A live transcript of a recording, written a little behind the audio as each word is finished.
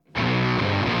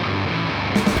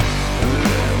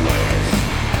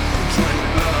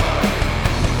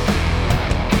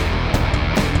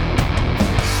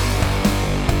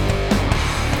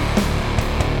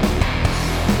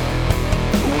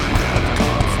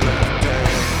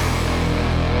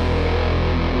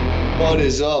What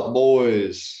is up,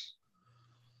 boys?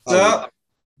 How we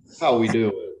So how we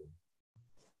doing?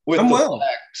 With I'm the well.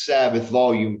 Black Sabbath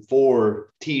Volume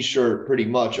 4 t-shirt pretty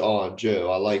much on,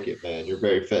 Joe. I like it, man. You're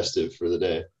very festive for the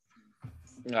day.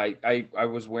 I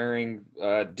was wearing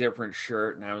a different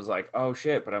shirt and I was like, oh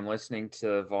shit, but I'm listening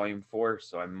to volume 4,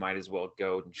 so I might as well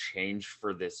go and change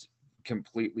for this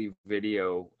completely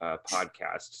video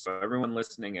podcast. So everyone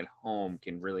listening at home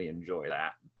can really enjoy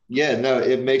that. Yeah, no,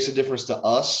 it makes a difference to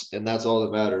us, and that's all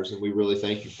that matters. And we really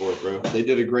thank you for it, bro. They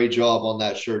did a great job on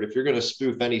that shirt. If you're gonna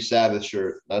spoof any Sabbath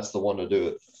shirt, that's the one to do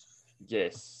it.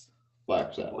 Yes.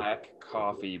 Black Sabbath. Black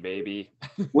coffee, baby.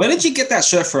 Where did you get that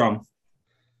shirt from?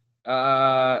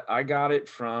 I got it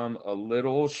from a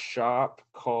little shop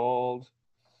called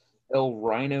El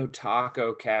Rhino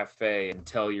Taco Cafe in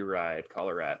Telluride,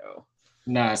 Colorado.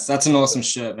 Nice. That's an awesome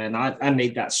shirt, man. I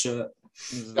need that shirt.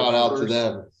 Shout out to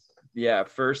them. Yeah,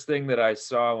 first thing that I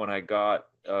saw when I got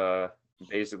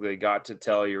basically got to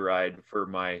Telluride for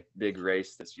my big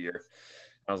race this year.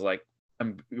 I was like,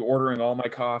 I'm ordering all my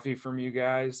coffee from you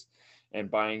guys and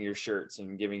buying your shirts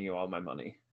and giving you all my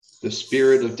money. The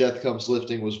spirit of Death Comes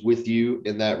Lifting was with you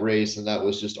in that race, and that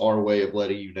was just our way of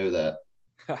letting you know that.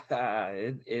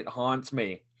 it haunts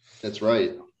me. That's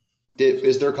right.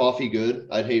 Is their coffee good?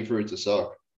 I'd hate for it to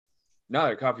suck. No,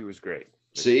 their coffee was great.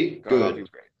 See, good. Was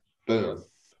great. Boom.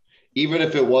 Even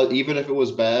if it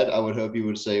was bad, I would hope you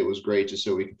would say it was great, just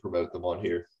so we can promote them on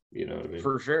here. You know what I mean?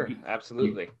 For sure,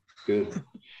 absolutely. Good.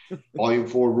 Volume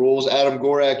 4 rules. Adam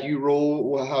Gorak, you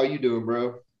rule. How you doing,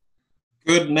 bro?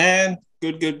 Good, man.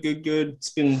 Good. It's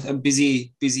been a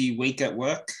busy week at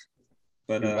work,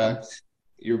 but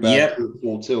You're back yep. to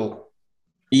full tilt.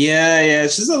 Yeah.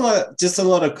 It's just a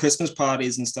lot of Christmas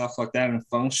parties and stuff like that, and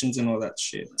functions and all that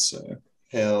shit. So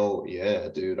hell yeah,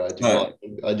 dude. I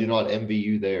do not envy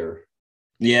you there.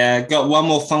 Yeah, got one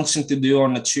more function to do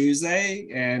on a Tuesday,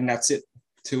 and that's it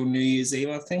till New Year's Eve,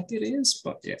 I think it is.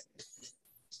 But yeah.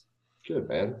 Good,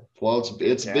 man. Well,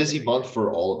 it's a busy month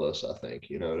for all of us, I think.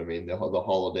 You know what I mean? The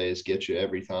holidays get you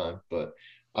every time, but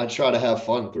I try to have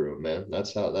fun through them, man.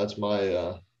 That's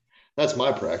my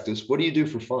practice. What do you do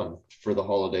for fun for the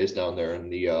holidays down there in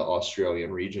the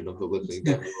Australian region of the lifting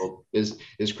world? Is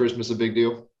Christmas a big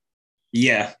deal?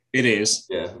 Yeah, it is.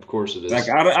 Yeah, of course it is. Like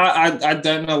I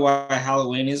don't know why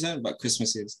Halloween isn't, but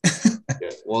Christmas is.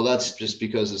 Yeah, well, that's just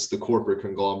because it's the corporate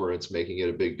conglomerates making it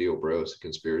a big deal, bro. It's a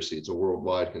conspiracy. It's a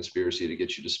worldwide conspiracy to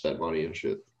get you to spend money and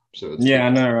shit. So I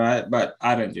know, right? But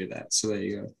I don't do that. So there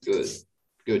you go.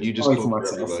 Good. You just cook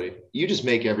for everybody. You just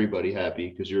make everybody happy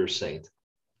because you're a saint.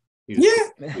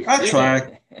 I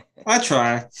try.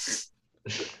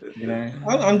 You know,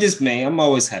 I'm just me. I'm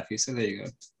always happy. So there you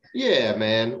go. Yeah,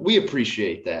 man. We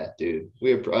appreciate that, dude.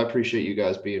 I appreciate you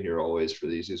guys being here always for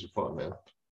these. These are fun, man.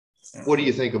 What do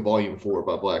you think of Volume 4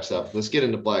 by Black Sabbath? Let's get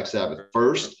into Black Sabbath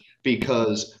first,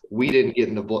 because we didn't get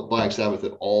into Black Sabbath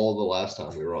at all the last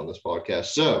time we were on this podcast.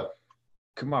 So,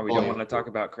 come on, we don't want to talk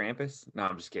about Krampus? No,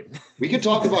 I'm just kidding. We could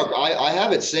talk about, I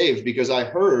have it saved because I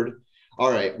heard,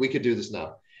 all right, we could do this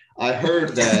now. I heard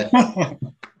that the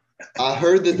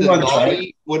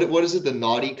naughty, what is it, the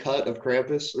naughty cut of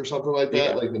Krampus or something like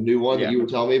that, like the new one that you were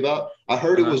telling me about. I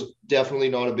heard it was definitely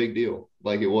not a big deal.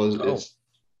 Like it's,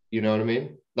 you know what I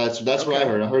mean? That's what I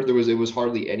heard. I heard it was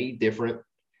hardly any different,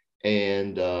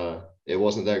 and it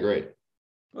wasn't that great.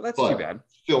 Well, that's too bad.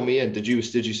 Fill me in. Did you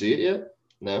see it yet?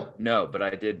 No, but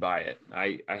I did buy it.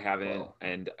 I haven't,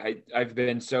 and I've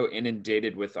been so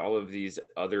inundated with all of these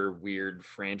other weird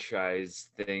franchise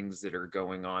things that are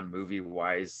going on movie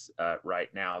wise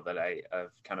right now that I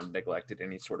have kind of neglected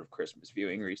any sort of Christmas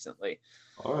viewing recently.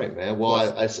 All right, man. Well,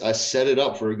 I set it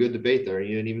up for a good debate there, and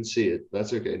you didn't even see it.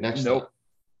 That's okay. Next time.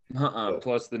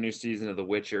 Plus the new season of The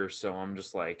Witcher, so I'm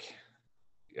just like,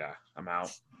 yeah, I'm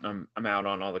out. I'm out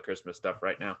on all the Christmas stuff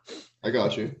right now. I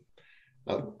got you.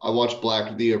 I watched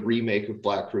the remake of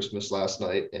Black Christmas last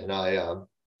night, and I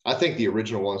think the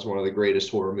original one is one of the greatest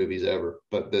horror movies ever.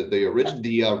 But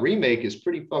the remake is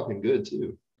pretty fucking good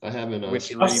too. I haven't. I've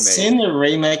seen the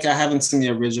remake. I haven't seen the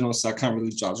original, so I can't really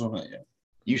judge on it yet.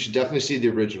 You should definitely see the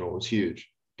original. It's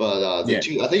huge. But I think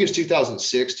it's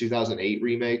 2006, 2008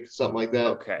 remake, something like that.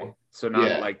 Okay, so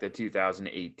not like the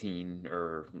 2018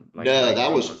 or like no,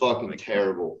 that was fucking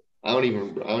terrible. I don't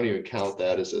even count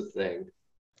that as a thing.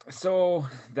 So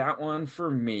that one for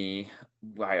me,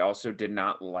 I also did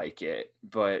not like it,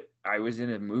 but I was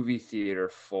in a movie theater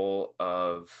full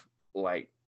of like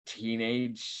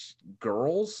teenage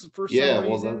girls for some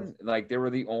reason. Like they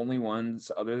were the only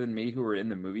ones other than me who were in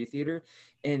the movie theater,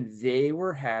 and they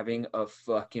were having a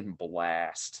fucking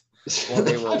blast while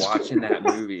they were watching that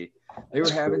movie. They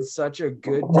were having such a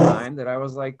good time that I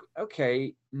was like,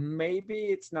 okay, maybe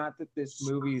it's not that this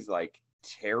movie's like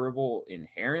terrible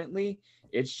inherently.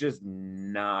 It's just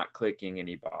not clicking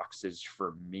any boxes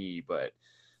for me. But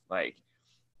like,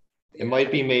 It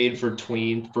might be made for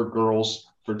girls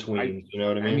for tweens. You know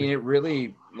what I mean? I mean, it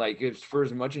really like it's for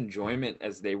as much enjoyment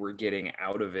as they were getting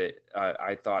out of it.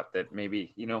 I thought that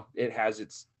maybe it has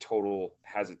its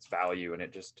value, and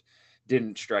it just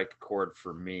didn't strike a chord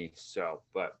for me. So,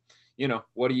 but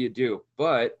what do you do?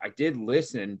 But I did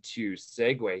listen to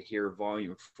Segue here,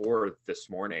 Volume 4 this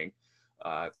morning,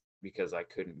 because I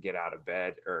couldn't get out of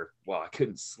bed, I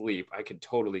couldn't sleep. I could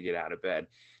totally get out of bed.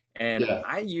 And Yeah.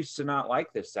 I used to not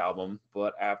like this album,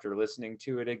 but after listening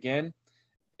to it again,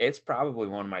 it's probably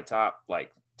one of my top 3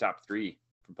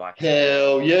 for Black Sabbath.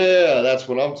 Hell yeah, that's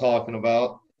what I'm talking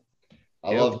about.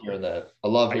 I Yep. love hearing that.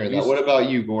 What about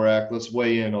you, Gorak? Let's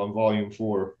weigh in on Volume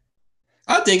 4.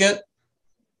 I dig it.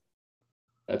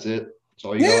 That's it. That's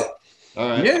all you got. All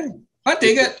right. Yeah, I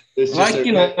dig it. It's just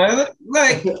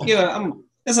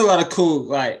there's a lot of cool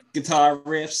like guitar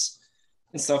riffs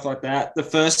and stuff like that. The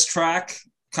first track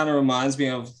kind of reminds me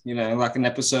of like an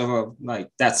episode of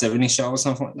like That 70s Show or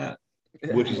something like that.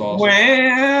 which is awesome.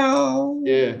 Well,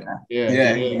 Yeah.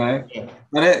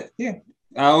 But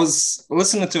I was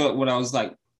listening to it when I was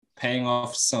like paying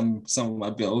off some of my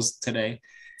bills today.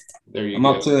 There you I'm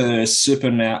go. up to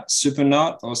Supernaut.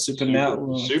 Supernaut's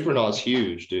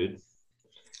huge, dude.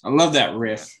 I love that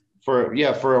riff. For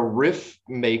a riff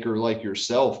maker like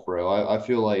yourself, bro, I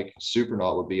feel like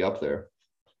Supernaut would be up there.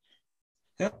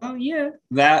 Oh yeah,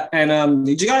 that and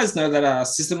did you guys know that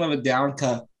System of a Down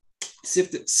covered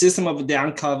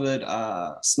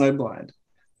Snowblind?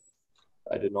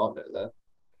 I did not know that.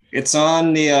 It's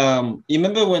on the you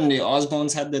remember when the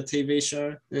Osbournes had the TV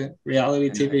show, the reality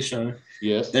TV show?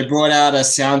 Yes. They brought out a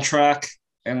soundtrack,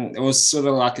 and it was sort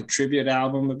of like a tribute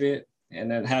album a bit,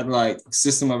 and it had like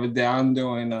System of a Down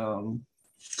doing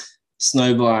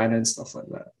Snowblind and stuff like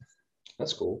that.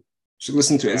 That's cool. Should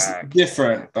listen to it. It's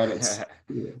different, but it's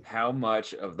How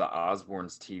much of the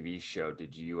Osbournes TV show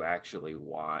did you actually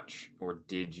watch, or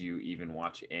did you even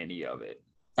watch any of it?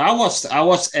 I watched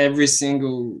every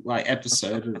single like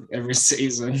episode of every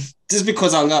season just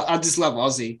because I just love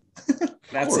Ozzy.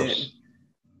 That's it.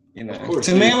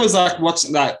 To me it was like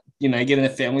watching getting a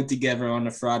family together on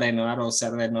a Friday night or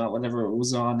Saturday night, whenever it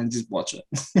was on, and just watch it.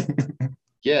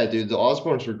 Yeah, dude, the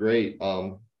Osbournes were great.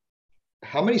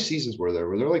 How many seasons were there?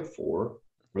 Were there like 4?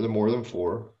 Were there more than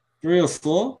 4? 3 or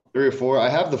 4? 3 or 4. I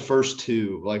have the first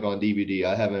 2 like on DVD.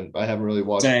 I haven't really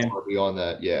watched more beyond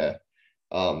that. Yeah.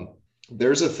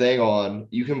 There's a thing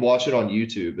you can watch it on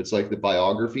YouTube. It's like the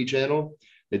biography channel.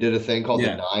 They did a thing called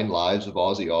the 9 Lives of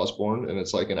Ozzy Osbourne, and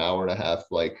it's like an hour and a half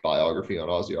like biography on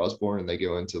Ozzy Osbourne, and they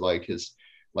go into like his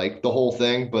like the whole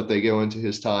thing, but they go into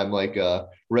his time like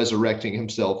resurrecting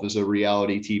himself as a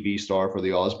reality TV star for the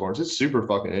Osbournes. It's super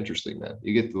fucking interesting, man.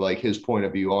 You get like his point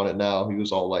of view on it now. He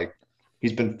was all like,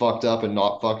 he's been fucked up and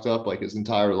not fucked up like his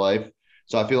entire life.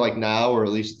 So I feel like now, or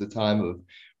at least at the time of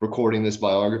recording this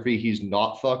biography, he's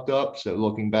not fucked up. So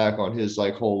looking back on his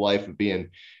like whole life of being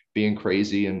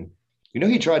crazy, and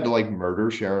he tried to like murder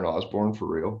Sharon Osbourne for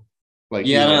real. Like,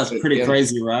 that's pretty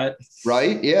crazy, right?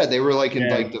 Right? Yeah, they were like in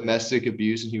like domestic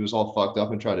abuse, and he was all fucked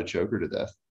up and tried to choke her to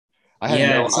death. I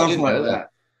didn't know that.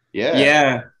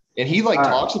 Yeah. And he like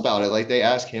talks about it, like they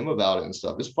ask him about it and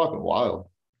stuff. It's fucking wild.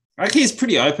 Like he's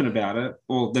pretty open about it.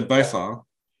 Well, they both are.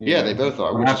 Yeah, they both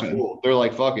are, which is cool. They're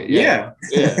like, fuck it. Yeah.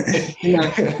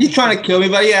 He's trying to kill me,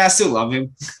 but I still love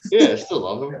him. Yeah, I still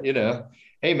love him.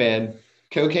 Hey man,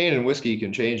 cocaine and whiskey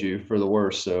can change you for the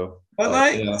worse. So, but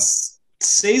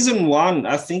season 1,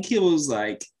 I think he was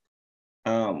like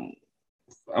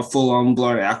a full-on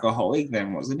blown alcoholic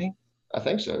then, wasn't he? I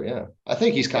think so, yeah. I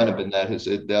think he's kind of been that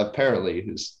apparently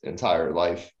his entire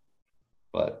life,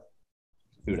 but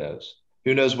who knows?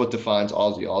 Who knows what defines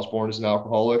Ozzy Osbourne as an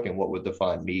alcoholic and what would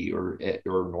define me or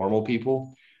normal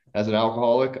people as an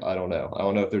alcoholic? I don't know. I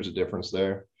don't know if there's a difference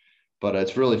there, but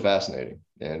it's really fascinating,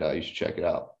 and you should check it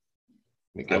out.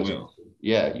 Because, I will.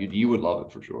 Yeah, you would love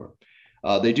it for sure.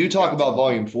 They do talk about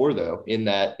Volume 4 though in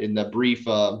that brief.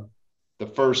 The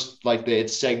first, like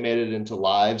it's segmented into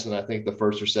lives, and I think the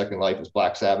first or second life is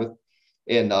Black Sabbath,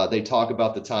 and they talk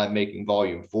about the time making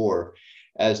Volume 4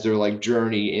 as their like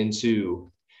journey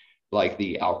into like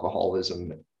the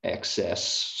alcoholism excess,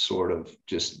 sort of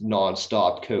just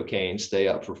nonstop cocaine, stay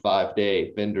up for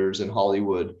 5-day benders in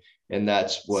Hollywood, and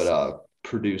that's what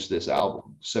produced this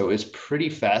album. So it's pretty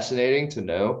fascinating to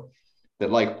know that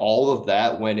like all of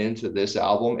that went into this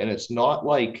album, and it's not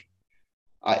like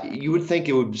you would think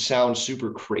it would sound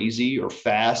super crazy or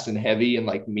fast and heavy and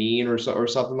like mean or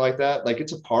something like that. Like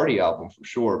it's a party album for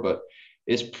sure, but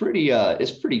it's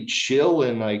pretty chill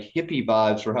and like hippie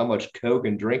vibes for how much coke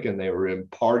and drinking they were in,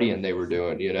 partying they were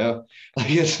doing, you know?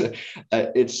 Like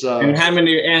it's And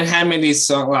how many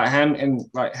songs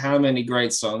like how many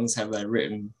great songs have they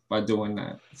written by doing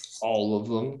that? all of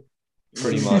them,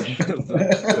 pretty much.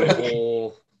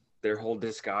 their whole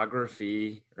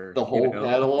discography or The whole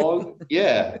catalog.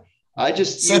 Yeah. I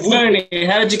just So Tony,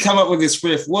 how did you come up with this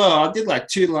riff? Well, I did like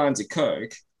 2 lines of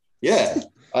coke. Yeah.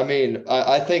 I mean,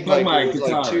 I think like it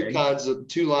was like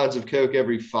two lines of coke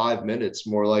every 5 minutes,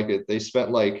 more like it. They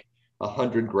spent like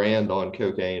 100 grand on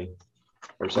cocaine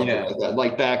or something like that.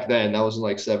 Like back then, that was in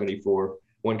like 74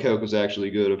 when coke was actually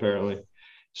good, apparently.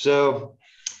 So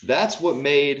that's what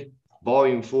made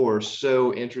Volume 4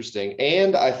 so interesting.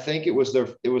 And I think it was their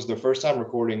first time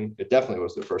recording. It definitely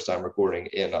was their first time recording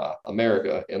in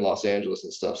America, in Los Angeles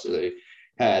and stuff. So they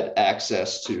had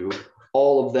access to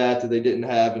all of that they didn't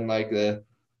have in like the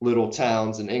little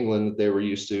towns in England that they were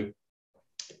used to.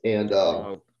 And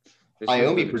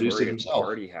Iommi produced it himself.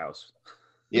 Party house.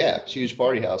 Yeah, huge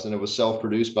party house, and it was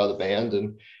self-produced by the band.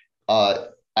 And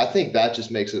I think that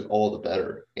just makes it all the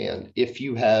better. And if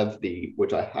you have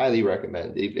which I highly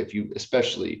recommend, if you,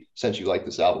 especially since you like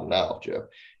this album now, Joe,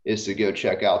 is to go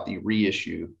check out the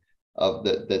reissue of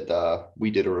that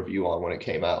we did a review on when it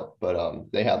came out.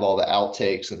 But they have all the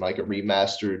outtakes and like a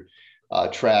remastered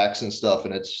tracks and stuff,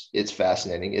 and it's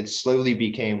fascinating. It slowly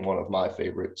became one of my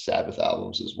favorite Sabbath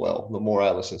albums as well. The more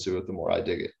I listen to it, the more I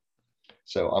dig it.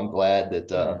 So I'm glad that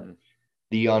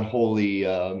the unholy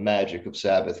magic of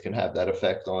Sabbath can have that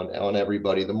effect on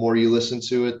everybody. The more you listen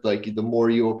to it, like the more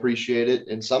you appreciate it.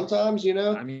 And sometimes, you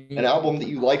know, an album that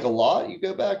you like a lot, you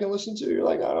go back and listen to, you're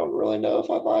like, I don't really know if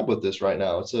I vibe with this right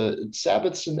now.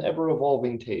 Sabbath's an ever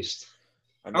evolving taste.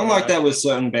 I'm like that with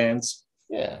certain bands.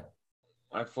 Yeah.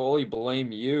 I fully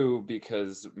blame you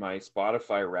because my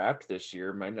Spotify Wrapped this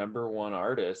year, my number one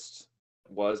artist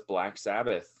was Black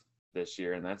Sabbath this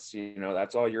year, and that's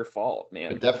all your fault,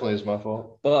 man. It definitely is my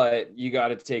fault. But you got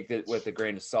to take it with a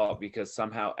grain of salt because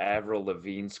somehow Avril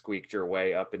Lavigne squeaked your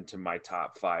way up into my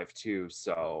top 5 too.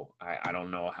 So I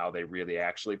don't know how they really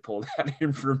actually pulled that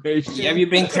information. Have you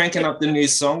been cranking up the new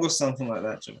song or something like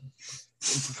that, Jim?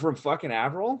 From fucking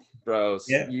Avril, bros?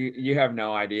 Yeah. You have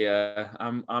no idea.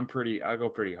 I go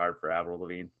pretty hard for Avril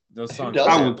Lavigne. Those songs.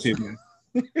 I would too, man.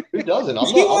 Who doesn't?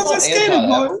 I'm not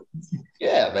anti-Avril.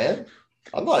 Yeah, man.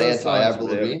 I'm not anti-Avril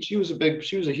Lavigne. She was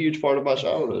a huge part of my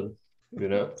childhood, you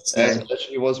know, as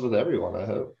she was with everyone, I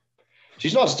hope.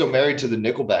 She's not still married to the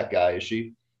Nickelback guy, is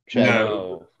she?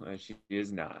 No, she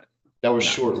is not. That was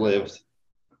short-lived.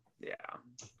 Yeah.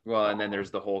 Well, and then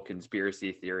there's the whole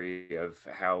conspiracy theory of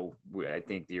how I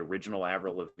think the original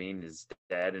Avril Lavigne is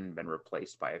dead and been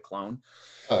replaced by a clone.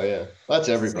 Oh, yeah. That's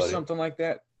everybody. Or something like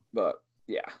that. But,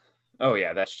 yeah. Oh,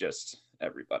 yeah, that's just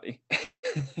everybody.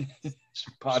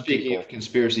 Speaking of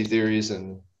conspiracy theories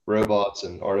and robots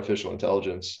and artificial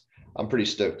intelligence, I'm pretty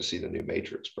stoked to see the new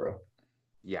Matrix, bro.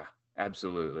 Yeah,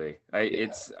 absolutely. I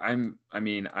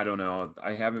don't know.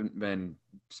 I haven't been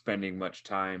spending much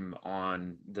time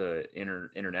on the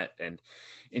internet and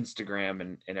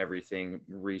Instagram and everything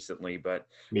recently, but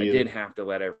I did have to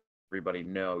let everybody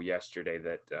know yesterday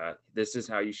that this is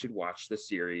how you should watch the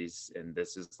series, and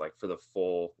this is like for the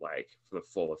full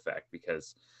effect,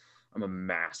 because I'm a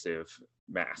massive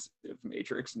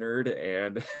Matrix nerd,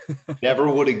 and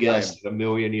never would have guessed in a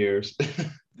million years.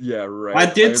 Yeah, right. I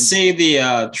did see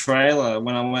the trailer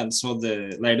when I went and saw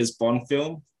the latest Bond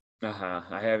film. I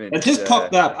haven't. It just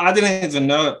popped up. I didn't even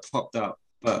know it popped up.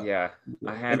 But yeah,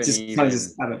 I haven't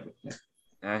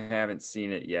I haven't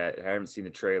seen it yet. I haven't seen the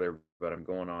trailer, but I'm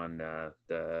going on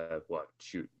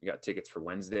you got tickets for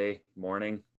Wednesday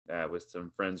morning with some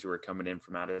friends who are coming in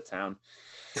from out of town.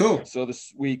 Cool. So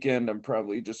this weekend, I'm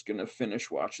probably just gonna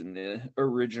finish watching the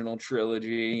original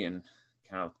trilogy and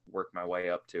kind of work my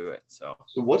way up to it. So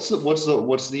what's the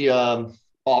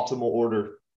optimal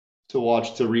order to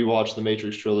rewatch the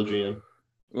Matrix trilogy in?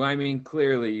 Well, I mean,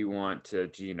 clearly you want to,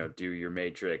 do your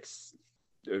Matrix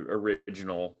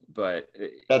original, but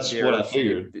that's what I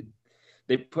figured.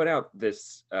 They put out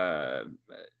this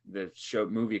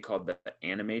movie called The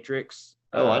Animatrix.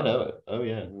 Oh, I know it. Oh,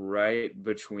 yeah. Right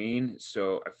between.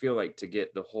 So I feel like to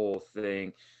get the whole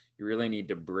thing, you really need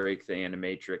to break the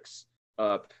Animatrix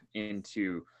up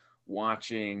into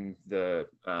watching the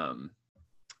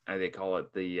they call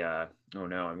it the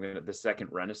the Second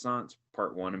Renaissance,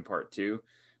 part 1 and part 2,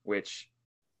 which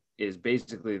is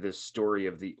basically the story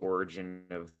of the origin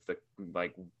of the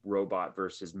robot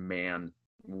versus man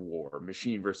war,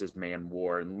 machine versus man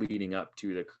war, and leading up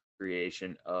to the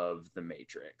creation of the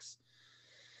Matrix.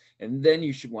 And then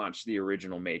you should watch the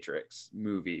original Matrix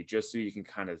movie just so you can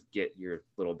kind of get your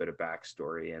little bit of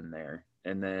backstory in there.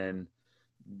 And then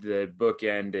the book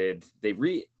ended. They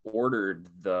reordered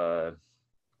the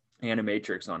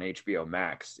Animatrix on HBO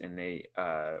Max, and they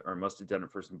or must have done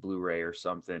it for some Blu-ray or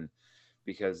something,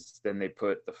 because then they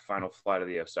put the Final Flight of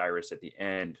the Osiris at the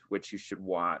end, which you should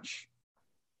watch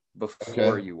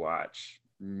before you watch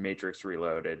Matrix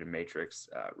Reloaded and Matrix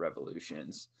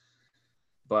Revolutions.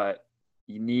 But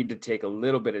you need to take a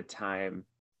little bit of time,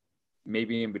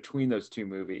 maybe in between those two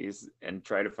movies, and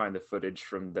try to find the footage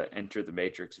from the Enter the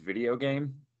Matrix video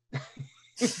game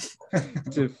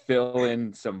to fill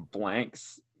in some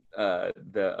blanks of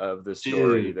the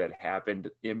story that happened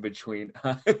in between.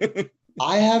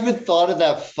 I haven't thought of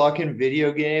that fucking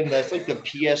video game. That's like the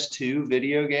PS2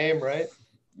 video game, right?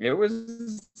 It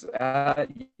was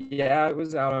it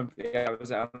was out on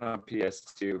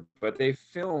PS2, but they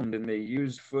filmed and they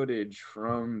used footage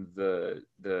from the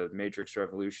Matrix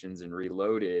Revolutions and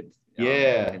Reloaded.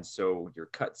 And so your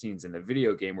cutscenes in the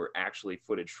video game were actually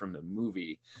footage from the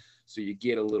movie, so you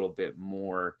get a little bit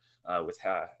more with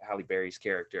Halle Berry's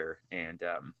character and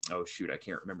I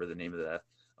can't remember the name of the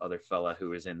other fella who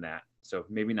was in that. So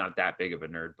maybe not that big of a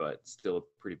nerd, but still a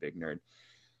pretty big nerd.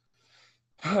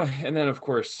 And then, of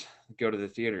course, go to the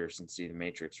theaters and see The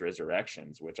Matrix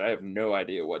Resurrections, which I have no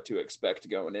idea what to expect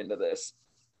going into this.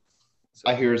 So,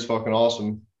 I hear it's fucking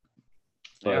awesome.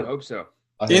 Yeah, I hope so.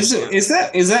 Is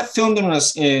that filmed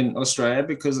in Australia?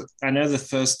 Because I know the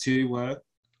first two were.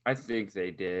 I think they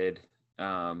did,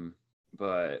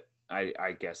 but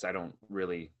I guess I don't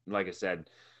really, like I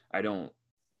said,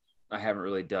 I haven't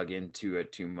really dug into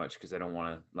it too much because I don't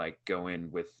want to like go in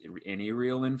with any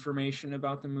real information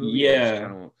about the movie.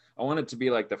 Yeah. I want it to be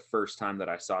like the first time that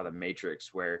I saw The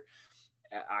Matrix, where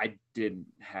I didn't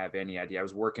have any idea. I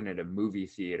was working at a movie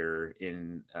theater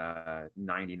in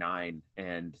 99,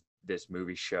 and this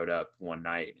movie showed up one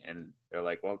night, and they're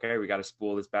like, well, okay, we got to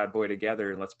spool this bad boy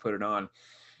together and let's put it on.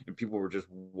 And people were just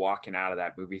walking out of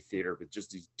that movie theater with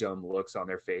just these dumb looks on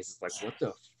their faces, like, what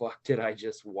the fuck did I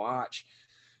just watch?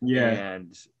 Yeah.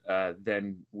 And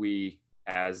then we,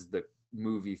 as the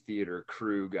movie theater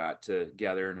crew, got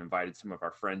together and invited some of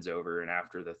our friends over. And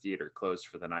after the theater closed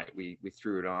for the night, we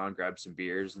threw it on, grabbed some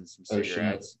beers and some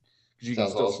cigarettes. Because you can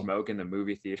still smoke in the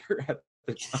movie theater at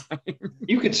the time.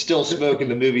 You can still smoke in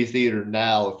the movie theater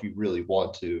now if you really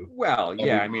want to. Well,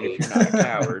 yeah, I mean, if you're not a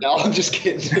coward. No, I'm just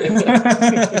kidding.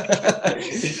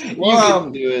 Well, you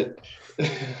can do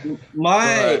it.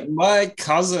 My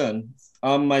cousin,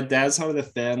 my dad's side of the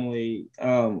family,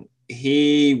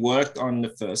 he worked on the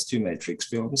first two Matrix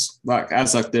films, like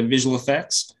as like the visual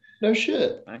effects. No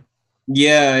shit.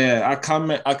 Yeah. I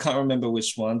can't remember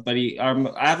which one, but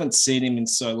I haven't seen him in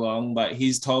so long. But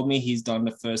he's told me he's done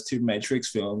the first two Matrix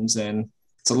films, and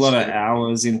it's a lot of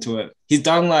hours into it. He's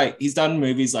done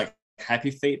movies like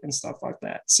Happy Feet and stuff like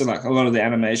that. So like a lot of the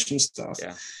animation stuff.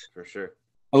 Yeah, for sure.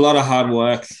 A lot of hard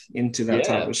work into that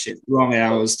type of shit. Long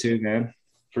hours too, man.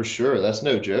 For sure. That's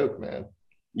no joke, man.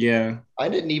 Yeah. I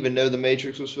didn't even know The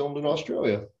Matrix was filmed in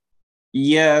Australia.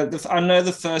 Yeah, I know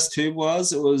the first two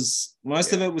was. It was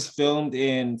most of it was filmed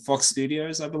in Fox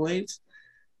Studios, I believe.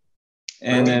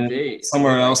 And then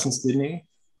somewhere else in Sydney.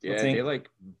 Yeah, they like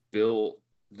built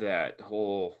that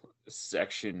whole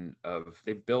section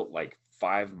they built like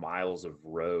 5 miles of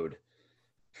road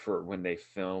for when they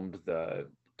filmed the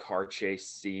car chase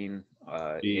scene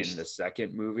in the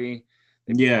second movie.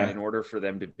 Yeah. In order for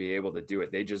them to be able to do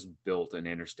it, they just built an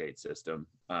interstate system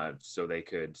so they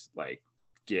could like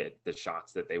get the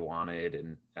shots that they wanted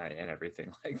and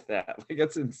everything like that. Like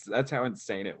that's how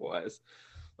insane it was.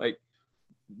 Like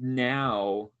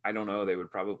now, I don't know, they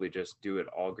would probably just do it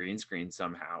all green screen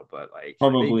somehow, but like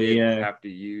probably have to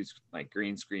use like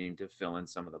green screen to fill in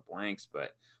some of the blanks,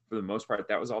 but for the most part,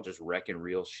 that was all just wrecking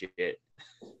real shit.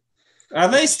 Are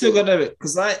they still gonna?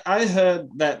 Because I heard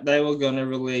that they were gonna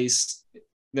release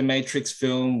the Matrix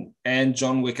film and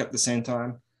John Wick at the same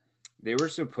time. They were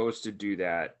supposed to do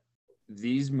that.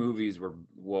 These movies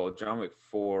John Wick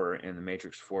 4 and the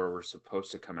Matrix 4 were supposed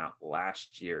to come out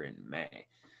last year in May.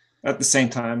 At the same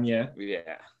time, yeah.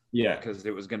 Yeah. Because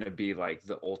it was going to be like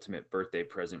the ultimate birthday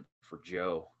present for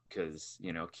Joe. Because,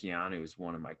 you know, Keanu is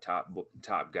one of my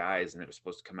top guys, and it was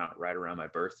supposed to come out right around my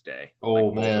birthday. Oh,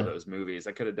 like, man. Both of those movies.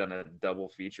 I could have done a double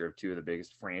feature of two of the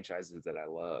biggest franchises that I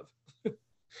love.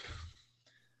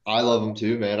 I love him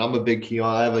too, man. I'm a big Keanu.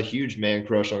 I have a huge man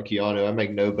crush on Keanu. I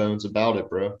make no bones about it,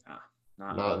 bro.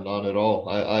 Not at all.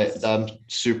 I'm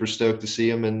super stoked to see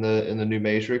him in the new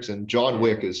Matrix, and John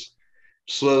Wick is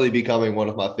slowly becoming one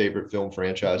of my favorite film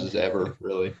franchises ever.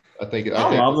 Really, I think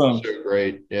love them. They're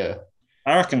great. Yeah,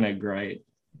 I reckon they're great.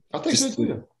 I think so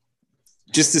too.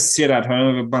 Just to sit at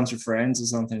home with a bunch of friends or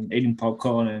something, eating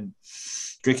popcorn and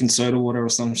drinking soda water or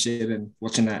some shit and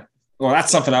watching that. Well,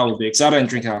 that's something I would do because I don't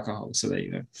drink alcohol. So there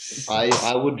you go.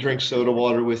 I would drink soda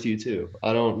water with you too.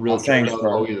 I don't really drink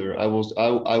alcohol either. I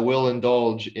will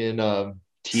indulge in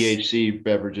THC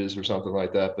beverages or something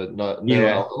like that, but no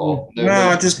alcohol.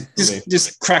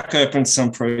 Just crack open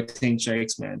some protein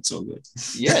shakes, man. It's all good.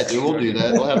 Yeah, dude, we'll do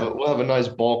that. We'll have a nice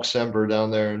bulk Sember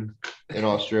down there in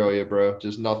Australia, bro.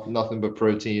 Just nothing but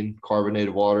protein,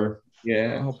 carbonated water.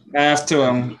 Yeah, I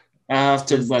have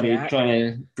to, buddy, try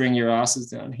to bring your asses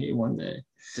down here one day.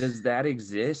 Does that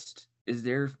exist? Is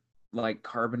there like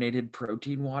carbonated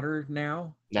protein water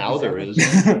now? Now there is.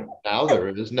 Now there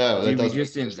is. No, that doesn't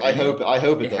exist. I hope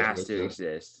it has to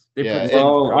exist.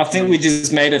 I think we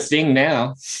just made a thing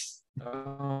now.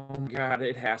 Oh my God,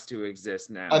 it has to exist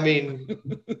now. I mean,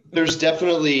 there's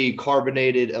definitely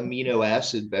carbonated amino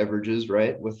acid beverages,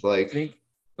 right? With like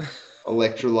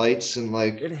electrolytes and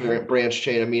like branch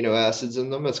chain amino acids in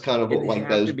them. That's kind of what like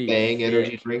those Bang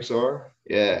energy drinks are.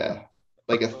 Yeah.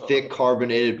 Like a thick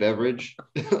carbonated beverage,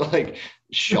 like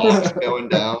shots going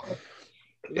down.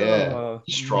 Yeah.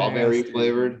 Strawberry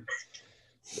flavored.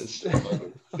 It's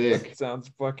fucking thick. Sounds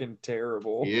fucking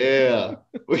terrible. Yeah.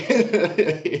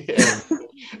 I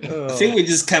think we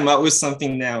just came up with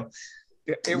something now.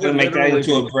 It would make that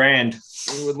into a brand.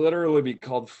 It would literally be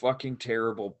called fucking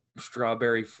terrible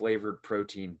strawberry flavored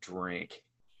protein drink.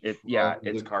 It's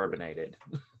carbonated.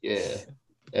 Yeah.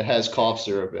 It has cough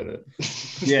syrup in it.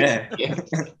 Yeah.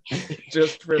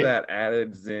 Just for that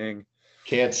added zing.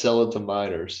 Can't sell it to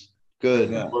minors.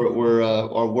 Good. Yeah.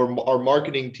 Our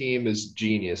marketing team is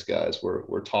genius, guys.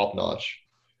 We're top notch.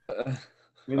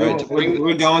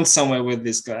 We're going somewhere with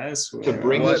this, guys. To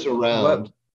bring this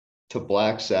around to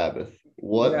Black Sabbath.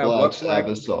 What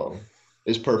Sabbath song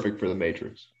is perfect for the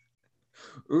Matrix?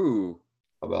 Ooh.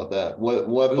 How about that? What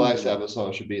Black Sabbath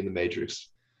song should be in the Matrix?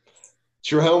 It's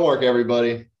your homework,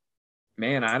 everybody.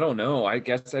 Man, I don't know. I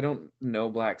guess I don't know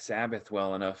Black Sabbath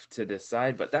well enough to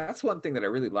decide, but that's one thing that I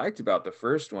really liked about the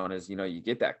first one is, you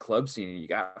get that club scene and you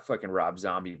got fucking Rob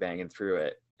Zombie banging through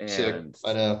it. And sick.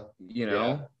 I know.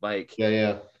 Yeah.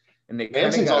 And they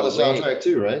Manson's on the soundtrack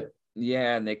too, right?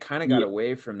 Yeah, and they kind of got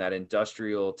away from that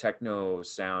industrial techno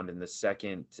sound in the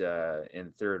second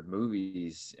and third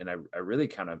movies, and I really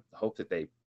kind of hope that they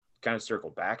kind of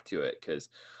circle back to it, because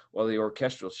while the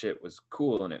orchestral shit was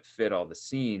cool and it fit all the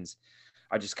scenes,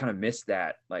 I just kind of missed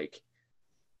that like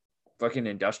fucking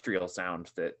industrial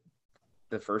sound that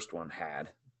the first one had.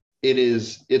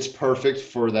 It's perfect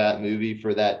for that movie,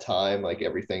 for that time. Like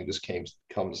everything just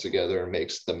comes together and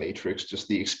makes the Matrix just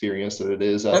the experience that it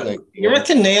is. I think. You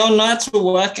reckon Neon Knights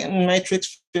will work in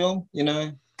Matrix film?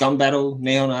 Gun battle,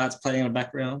 Neon Knights playing in the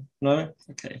background. No,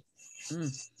 okay.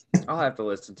 I'll have to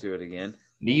listen to it again.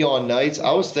 Neon Knights.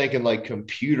 I was thinking like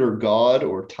Computer God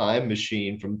or Time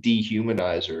Machine from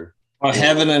Dehumanizer. Or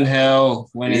Heaven and Hell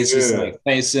when he's just like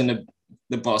facing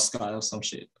the boss guy or some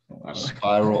shit.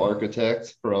 Spiral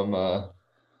Architect from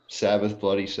Sabbath,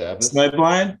 Bloody Sabbath.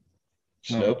 Snowblind?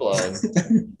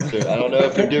 Snowblind. So I don't know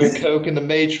if they're doing coke in the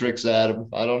Matrix, Adam.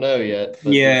 I don't know yet.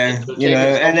 Yeah,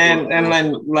 and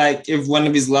then like if one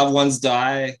of his loved ones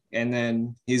die, and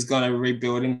then he's gonna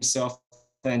rebuild himself,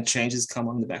 and changes come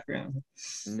on in the background.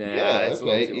 Yeah,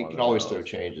 okay. You can always throw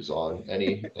changes on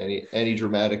any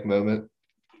dramatic moment.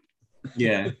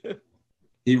 Yeah.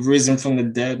 He risen from the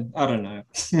dead. I don't know.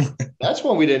 That's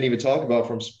one we didn't even talk about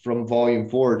from Volume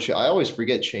 4. I always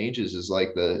forget Changes is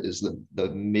like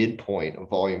the midpoint of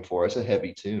Volume 4. It's a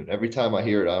heavy tune. Every time I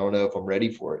hear it, I don't know if I'm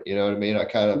ready for it. You know what I mean? I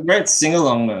kind of great sing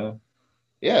along though.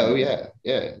 Yeah,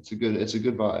 It's a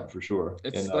good vibe for sure.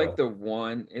 It's like the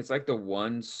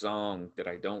one song that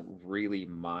I don't really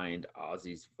mind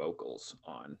Ozzy's vocals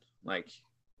on. Like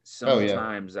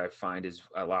sometimes I find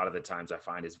a lot of the times I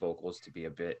find his vocals to be a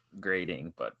bit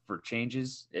grating, but for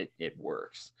Changes, it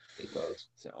works. It does.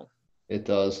 So it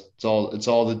does. It's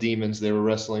all the demons they were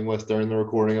wrestling with during the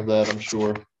recording of that, I'm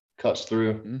sure. Cuts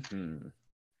through. Mm-hmm.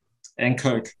 And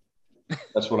coke.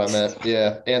 That's what I meant.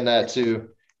 Yeah, and that too.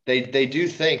 They do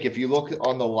think, if you look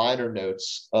on the liner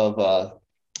notes of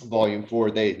Volume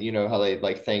 4, they how they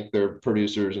like thank their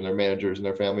producers and their managers and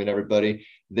their family and everybody.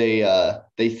 They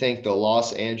thank the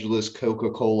Los Angeles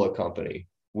Coca-Cola Company,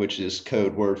 which is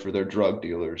code word for their drug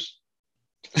dealers,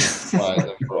 buying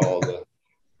them for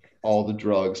all the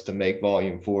drugs to make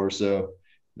Volume 4. So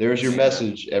there's your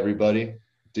message, everybody.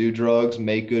 Do drugs,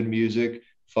 make good music,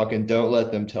 Fucking don't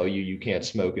let them tell you can't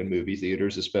smoke in movie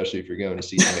theaters, especially if you're going to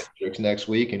see The Matrix next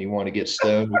week and you want to get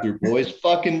stoned with your boys.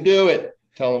 Fucking do it.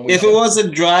 Tell them. If it was a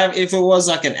drive, if it was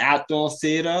like an outdoor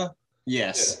theater,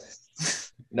 yes. Yeah.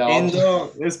 No,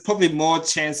 indoor, there's probably more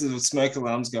chances of smoke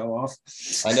alarms go off.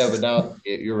 I know, but now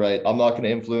you're right. I'm not going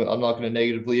to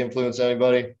negatively influence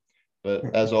anybody.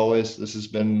 But as always, this has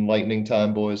been lightning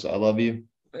time, boys. I love you.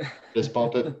 Just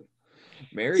bump it.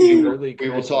 Merry early We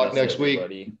will talk next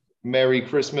week. Merry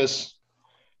Christmas.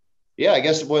 Yeah, I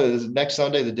guess what is next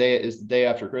Sunday? The day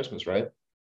after Christmas, right?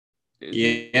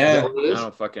 Yeah. I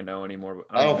don't fucking know anymore.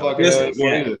 I don't fucking know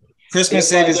anymore either.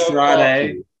 Christmas Eve is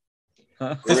Friday.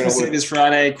 Christmas Eve is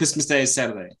Friday. Christmas Day is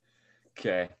Saturday.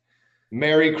 Okay.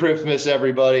 Merry Christmas,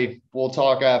 everybody. We'll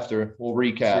talk after. We'll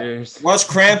recap. Cheers. Watch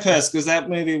Krampus because that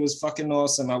movie was fucking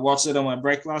awesome. I watched it on my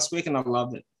break last week and I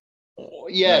loved it.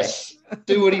 Yes.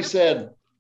 Do what he said.